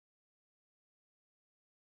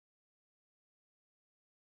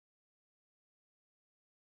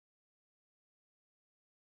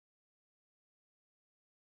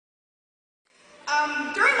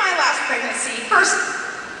pregnancy. First,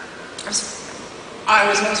 I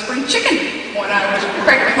was no spring chicken when I was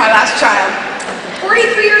pregnant with my last child.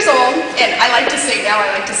 43 years old, and I like to say,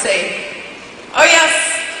 oh yes,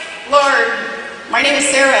 Lord, my name is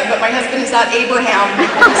Sarah, but my husband is not Abraham.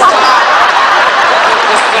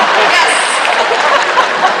 Yes.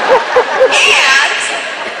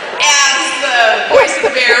 And as the voice of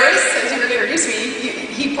the Bears, as you were going to introduce me,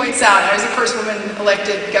 he points out I was the first woman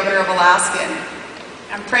elected governor of Alaska, and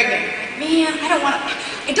I'm pregnant. Man, I don't want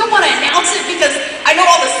to announce it because I know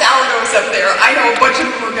all the sourdoughs up there. I know a bunch of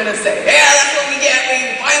them are going to say, yeah, that's what we get.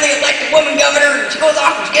 We finally elect a woman governor, and she goes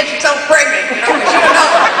off and she gets herself pregnant, you know, because she don't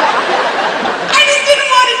know. I just didn't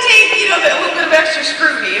want to take, you know, a little bit of extra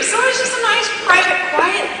scrutiny. So it was just a nice, private,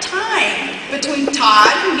 quiet time between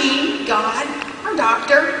Todd, me, God, our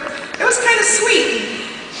doctor. It was kind of sweet.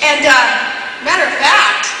 And matter of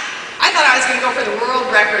fact, I thought I was going to go for the world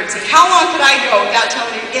record. See, how long could I go without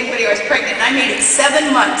telling anybody I was pregnant? And I made it 7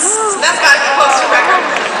 months. So that's got to be close to record.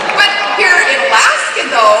 But here in Alaska,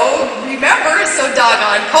 though, remember, it's so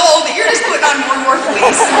doggone cold that you're just putting on more and more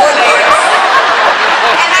fleece, more layers.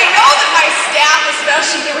 And I know that my staff,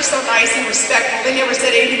 especially, they were so nice and respectful. They never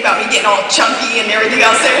said anything about me getting all chunky and everything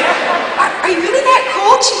else. They were, are you really that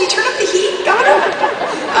cold? Should we turn up the heat? God.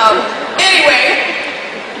 Anyway,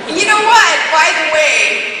 you know what? By the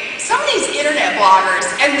way, some of these internet bloggers,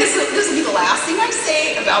 and this will be the last thing I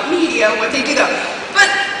say about media, what they do though, but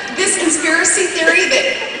this conspiracy theory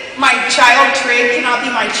that my child Trig cannot be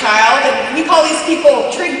my child, and we call these people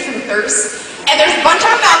Trig truthers, and there's a bunch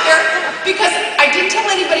of them out there because I didn't tell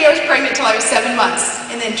anybody I was pregnant until I was 7 months,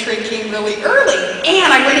 and then Trig came really early, and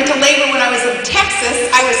I went into labor when I was in Texas.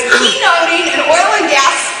 I was keynoting an oil and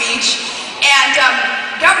gas speech, and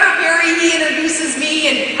Governor Barry, he introduces me,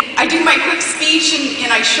 and I do my quick speech,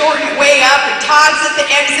 and I shorten it way up, and Todd's at the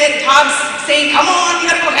exit, and Todd's saying, come on, we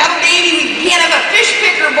gotta go have a baby, we can't have a fish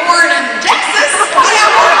picker born in Texas,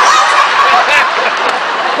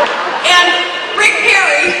 and Rick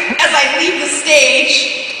Perry, as I leave the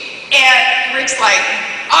stage, and Rick's like,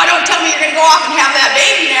 oh, don't tell me you're gonna go off and have that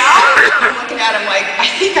baby now. I'm looking at him like, I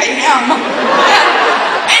think I am.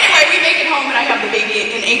 Anyway, we make it home and I have the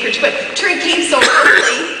baby in Anchorage, but Trig came so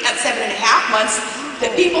early at 7.5 months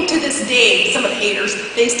that people to this day, some of the haters,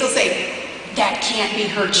 they still say, that can't be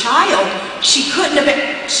her child. She couldn't have been,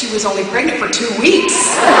 she was only pregnant for 2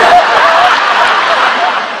 weeks.